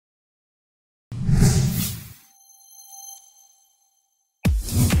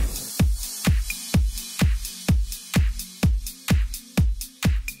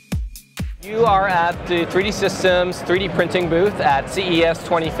You are at the 3D Systems 3D printing booth at CES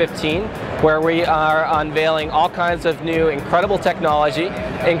 2015, where we are unveiling all kinds of new incredible technology,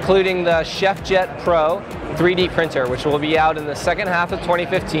 including the ChefJet Pro 3D printer, which will be out in the second half of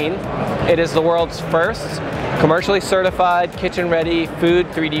 2015. It is the world's first commercially certified, kitchen-ready food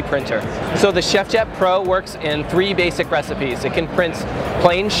 3D printer. So the ChefJet Pro works in 3 basic recipes. It can print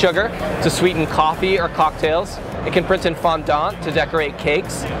plain sugar to sweeten coffee or cocktails. It can print in fondant to decorate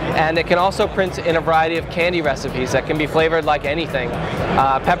cakes, and it can also print in a variety of candy recipes that can be flavored like anything.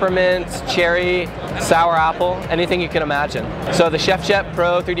 Peppermint, cherry, sour apple, anything you can imagine. So the ChefJet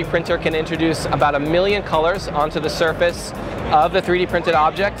Pro 3D printer can introduce about 1 million colors onto the surface of the 3D printed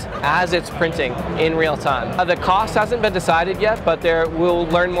object as it's printing in real time. The cost hasn't been decided yet, but we'll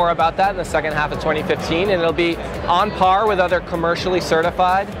learn more about that in the second half of 2015, and it'll be on par with other commercially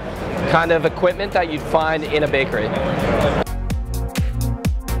certified kind of equipment that you'd find in a bakery.